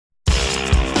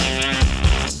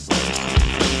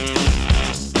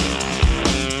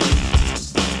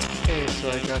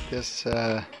this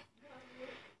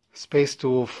Space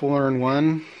Duel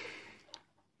 4-in-1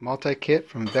 multi-kit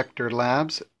from Vector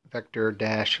Labs,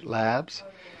 Vector-Labs,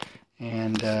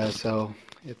 and so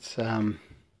it's time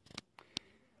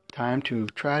to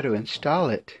try to install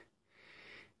it.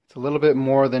 It's a little bit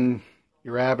more than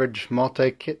your average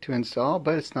multi-kit to install,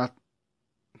 but it's not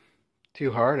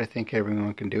too hard. I think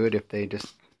everyone can do it if they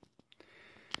just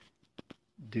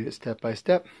do it step by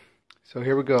step. So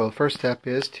here we go. The first step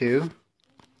is to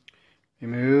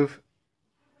remove,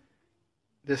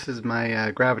 this is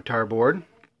my Gravitar board.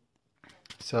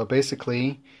 So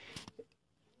basically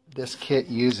this kit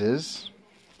uses,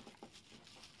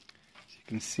 as you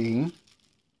can see,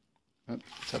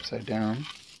 it's upside down,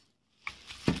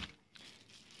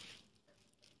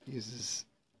 uses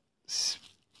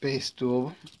Space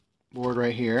Duel board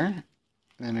right here,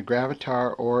 and a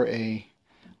Gravitar or a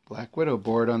Black Widow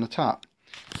board on the top.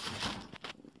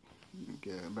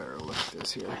 Get a better look at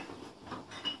this here.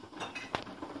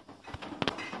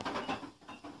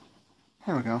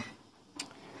 There we go.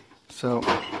 So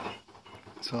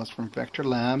it's from Vector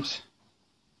Labs.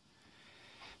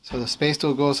 So the Space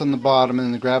Duel goes on the bottom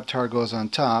and the Gravitar goes on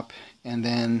top, and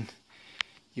then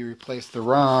you replace the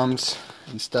ROMs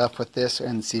and stuff with this,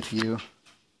 and the CPU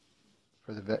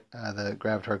for the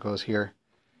Gravitar goes here.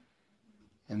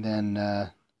 And then I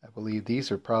believe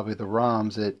these are probably the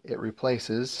ROMs that it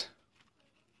replaces.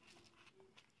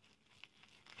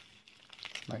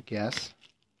 My guess.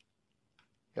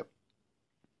 Yep.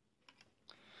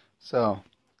 So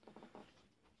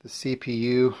the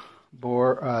CPU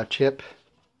board chip,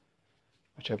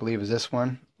 which I believe is this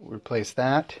one, we'll replace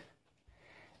that.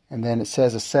 And then it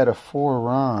says a set of 4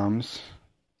 ROMs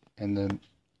in the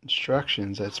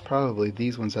instructions. That's probably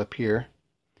these ones up here.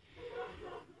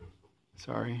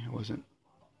 Sorry, it wasn't.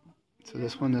 So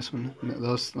this one,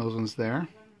 those ones there.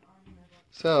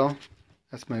 So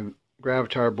that's my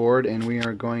Gravitar board, and we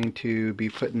are going to be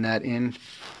putting that in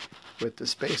with the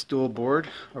Space Duel board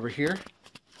over here.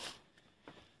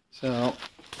 So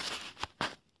there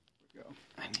we go.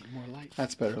 I need more light.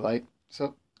 That's better light.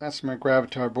 So that's my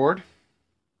Gravitar board.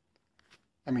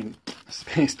 I mean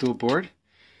Space Duel board.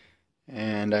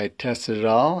 And I tested it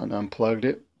all and unplugged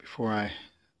it before I'm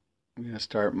going to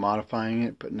start modifying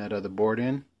it, putting that other board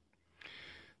in.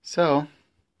 So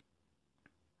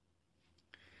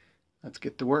let's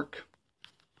get to work.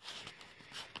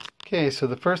 Okay, so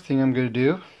the first thing I'm going to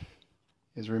do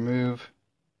is remove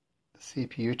the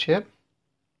CPU chip.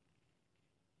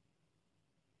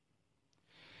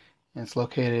 And it's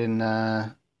located in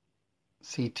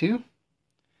C2.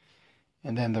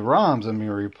 And then the ROMs I'm going to be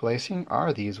replacing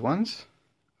are these ones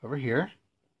over here.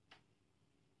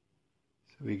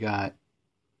 So we got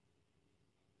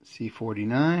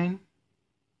C49,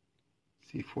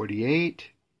 C48,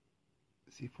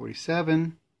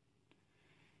 C47.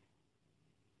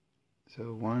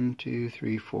 So 1, 2,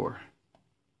 3, 4.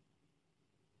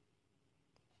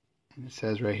 And it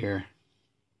says right here,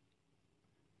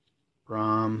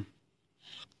 ROM,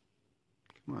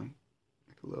 come on,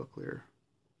 make it a little clearer.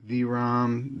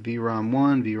 VROM,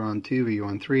 VROM1, VROM2,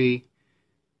 VROM3.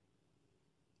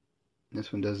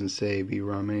 This one doesn't say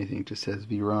VROM anything, it just says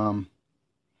VROM.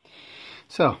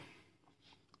 So,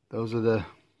 those are the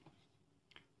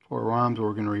 4 ROMs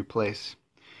we're going to replace.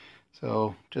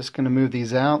 So, just going to move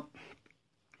these out,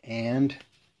 and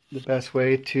the best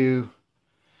way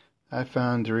I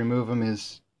found to remove them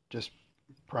is just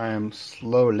pry them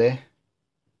slowly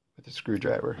with a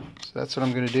screwdriver. So that's what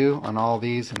I'm going to do on all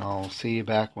these, and I'll see you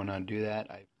back when I do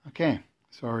that. Okay,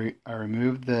 so I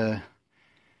removed the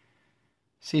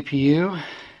CPU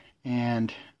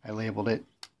and I labeled it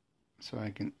so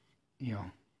I can,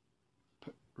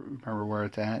 remember where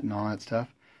it's at and all that stuff.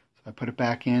 So I put it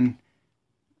back in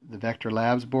the Vector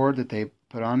Labs board that they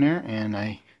put on there, and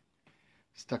I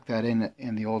stuck that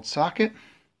in the old socket.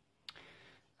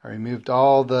 I removed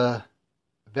all the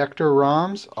Vector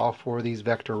ROMs, all 4 of these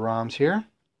Vector ROMs here,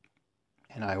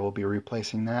 and I will be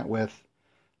replacing that with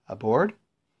a board.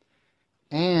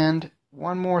 And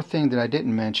one more thing that I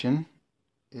didn't mention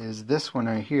is this one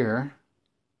right here,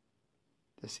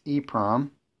 this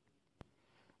EEPROM.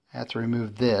 I have to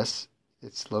remove this.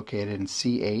 It's located in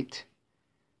C8,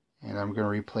 and I'm going to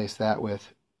replace that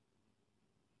with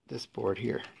this board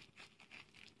here.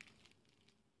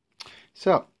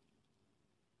 So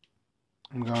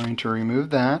I'm going to remove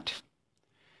that.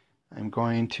 I'm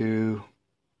going to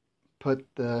put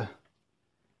the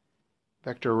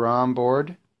Vector ROM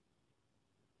board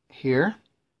here,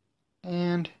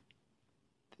 and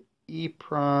the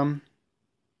EEPROM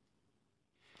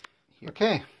here.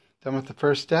 Okay, done with the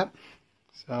first step.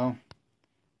 So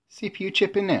CPU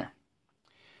chip in there.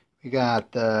 We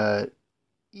got the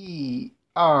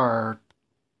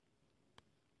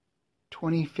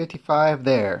ER2055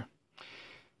 there.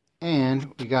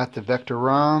 And we got the vector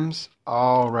ROMs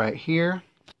all right here.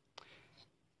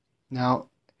 Now,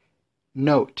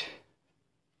 note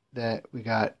that we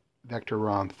got vector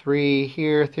ROM 3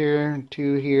 here, 2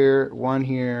 here, 1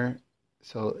 here.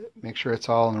 So make sure it's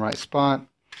all in the right spot.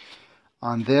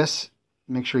 On this,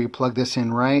 make sure you plug this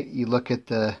in right. You look at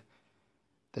the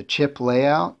chip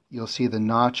layout, you'll see the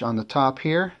notch on the top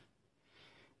here.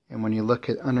 And when you look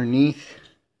at underneath,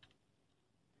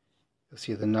 you'll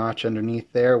see the notch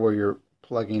underneath there where you're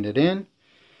plugging it in.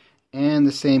 And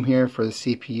the same here for the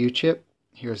CPU chip.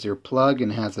 Here's your plug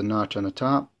and it has the notch on the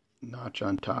top. Notch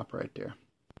on top right there.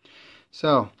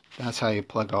 So that's how you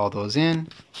plug all those in.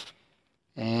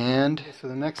 And so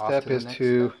the next step is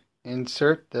to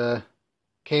insert the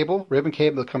cable, ribbon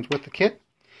cable that comes with the kit.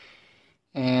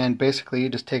 And basically you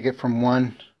just take it from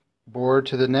one board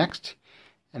to the next.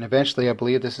 And eventually I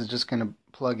believe this is just going to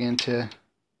plug into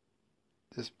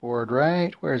this board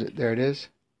right. Where is it? There it is.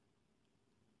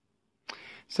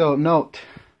 So note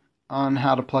on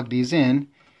how to plug these in.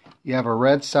 You have a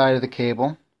red side of the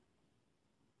cable.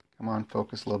 Come on,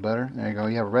 focus a little better. There you go.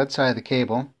 You have a red side of the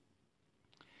cable.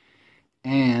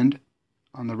 And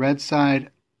on the red side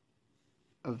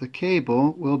of the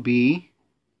cable will be,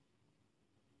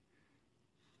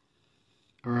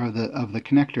 or of the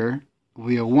connector, will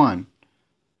be a 1.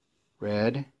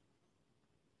 Red.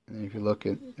 And then if you look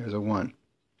at, there's a 1.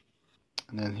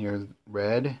 And then here's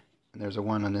red. And there's a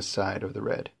 1 on this side of the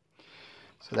red.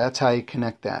 So that's how you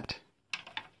connect that.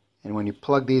 And when you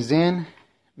plug these in,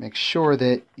 make sure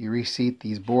that you reseat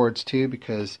these boards too,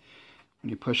 because when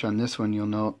you push on this one, you'll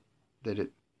know that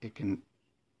it can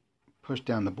push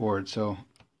down the board. So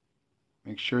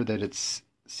make sure that it's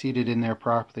seated in there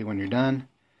properly when you're done.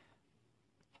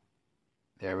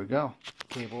 There we go.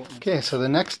 Okay, so the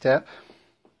next step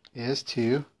is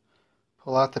to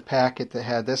pull out the packet that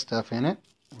had this stuff in it.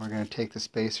 We're going to take the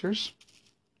spacers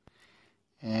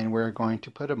and we're going to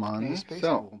put them on the Space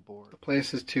Duel board. The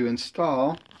places to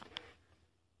install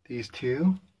these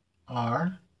two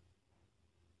are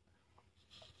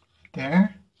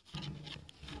there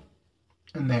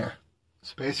and there.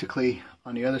 So basically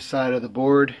on the other side of the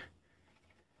board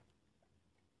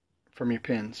from your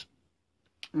pins.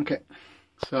 Okay,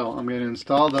 so I'm going to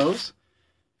install those,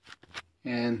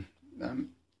 and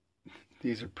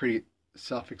these are pretty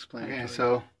self-explanatory. Okay,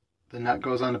 so the nut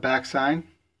goes on the back side.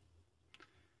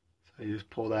 So you just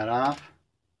pull that off,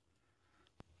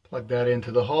 plug that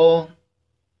into the hole,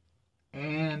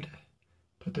 and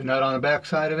put the nut on the back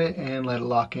side of it and let it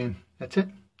lock in. That's it.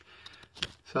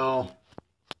 So,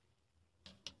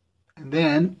 and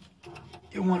then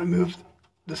you want to move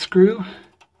the screw,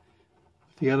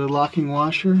 the other locking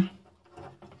washer,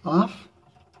 off.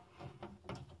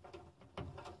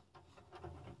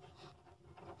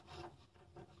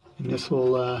 And this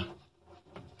will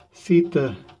seat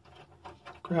the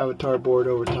Gravitar board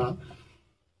over top.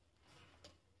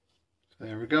 So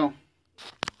there we go.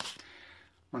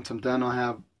 Once I'm done, I'll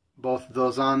have both of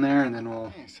those on there, and then we'll.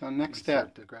 Okay, so next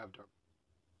step, the Gravitar.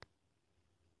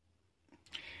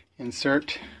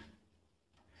 Insert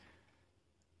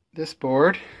this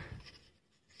board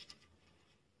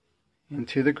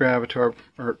into the Gravitar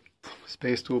or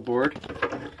Space Duel board.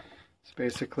 So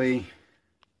basically,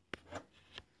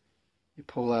 you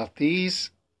pull out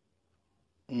these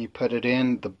and you put it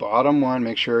in the bottom one.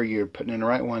 Make sure you're putting in the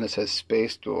right one that says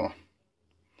Space Duel.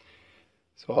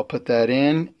 So I'll put that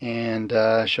in and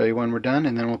show you when we're done,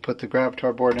 and then we'll put the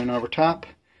Gravitar board in over top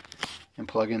and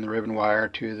plug in the ribbon wire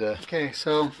to the. Okay,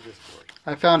 so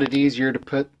I found it easier to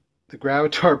put the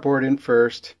Gravitar board in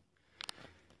first,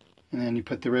 and then you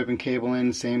put the ribbon cable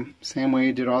in same way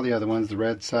you did all the other ones. The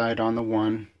red side on the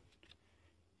 1,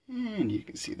 and you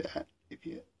can see that if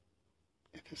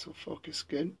this will focus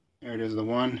good. There it is, the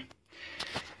 1.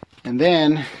 And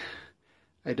then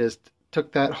I just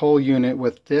took that whole unit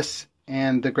with this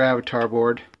and the Gravitar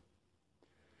board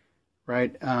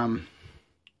right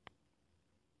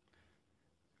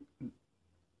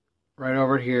right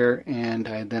over here, and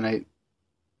then I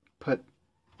put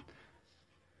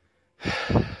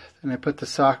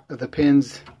the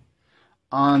pins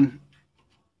on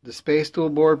the Space Duel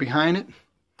board behind it,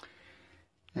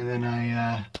 and then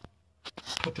I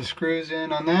put the screws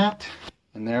in on that,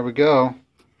 and there we go.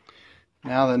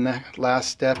 Now the last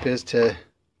step is to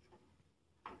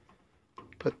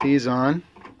put these on,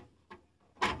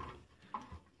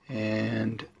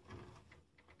 and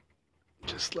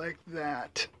just like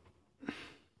that.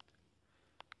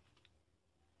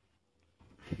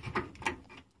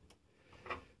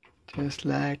 Just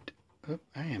like Oop,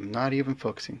 I am not even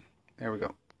focusing. There we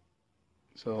go.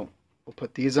 So we'll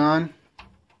put these on.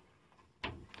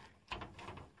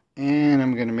 And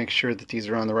I'm going to make sure that these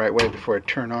are on the right way before I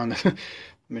turn on the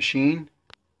machine.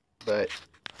 But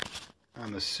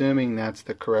I'm assuming that's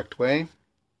the correct way.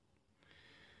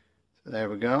 So there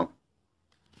we go.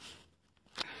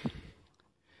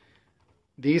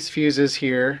 These fuses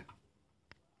here,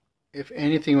 if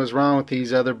anything was wrong with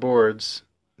these other boards,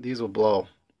 these will blow.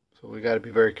 So we got to be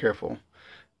very careful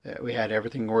that we had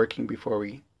everything working before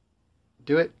we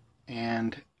do it.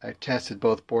 And I tested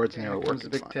both boards and they were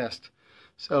working. Big test.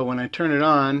 So when I turn it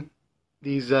on,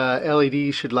 these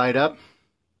LEDs should light up.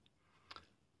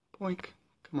 Boink.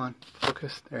 Come on,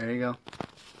 focus. There you go.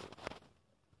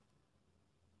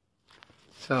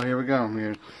 So here we go. I'm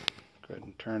going to go ahead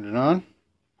and turn it on.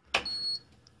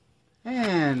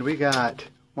 And we got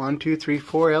 1, 2, 3,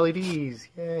 4 LEDs.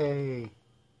 Yay.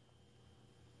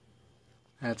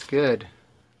 That's good.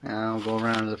 Now I'll go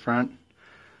around to the front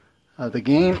of the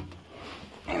game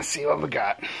and see what we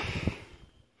got.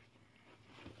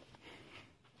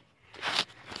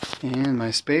 And my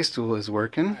Space Duel is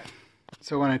working.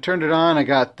 So when I turned it on, I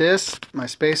got this, my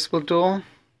Space Duel.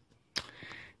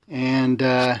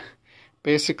 And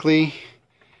basically,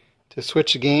 to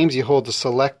switch the games, you hold the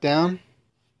select down.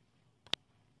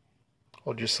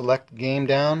 Hold your select game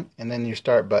down, and then your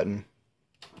start button.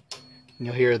 And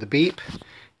you'll hear the beep,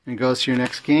 and it goes to your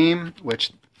next game,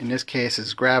 which in this case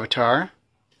is Gravitar.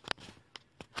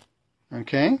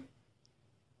 Okay.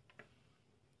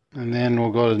 And then we'll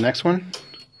go to the next one,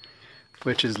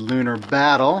 which is Lunar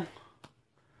Battle,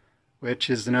 which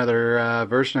is another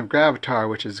version of Gravitar,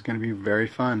 which is going to be very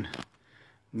fun.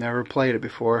 Never played it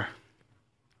before.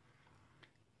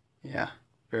 Yeah,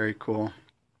 very cool.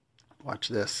 Watch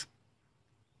this.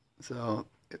 So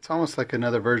it's almost like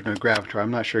another version of Gravitar. I'm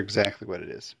not sure exactly what it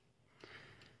is.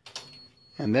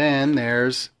 And then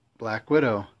there's Black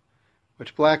Widow,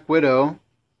 which Black Widow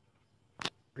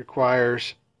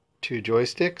requires 2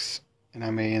 joysticks, and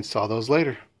I may install those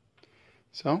later.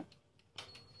 So,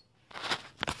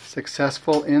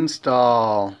 successful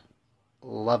install.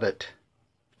 Love it.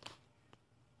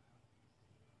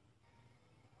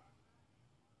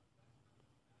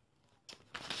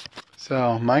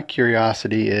 So my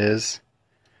curiosity is,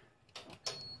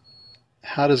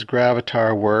 how does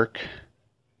Gravitar work?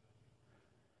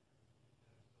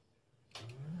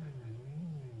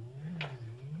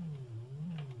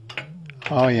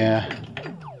 Oh yeah.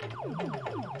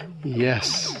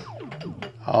 Yes.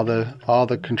 All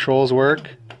the controls work.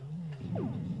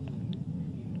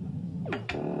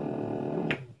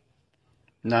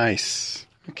 Nice.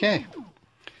 Okay.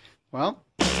 Well,